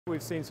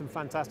We've seen some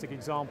fantastic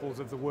examples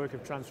of the work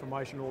of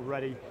transformation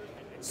already.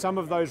 Some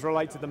of those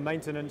relate to the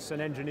Maintenance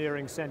and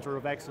Engineering Centre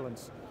of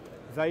Excellence.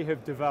 They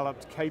have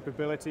developed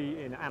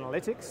capability in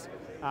analytics,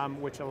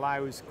 which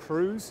allows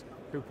crews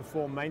who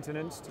perform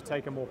maintenance to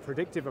take a more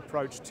predictive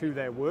approach to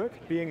their work.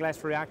 Being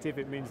less reactive,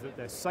 it means that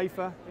they're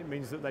safer, it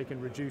means that they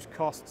can reduce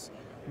costs.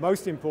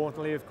 Most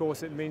importantly, of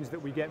course, it means that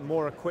we get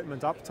more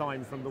equipment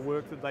uptime from the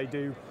work that they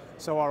do,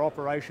 so our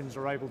operations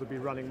are able to be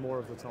running more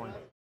of the time.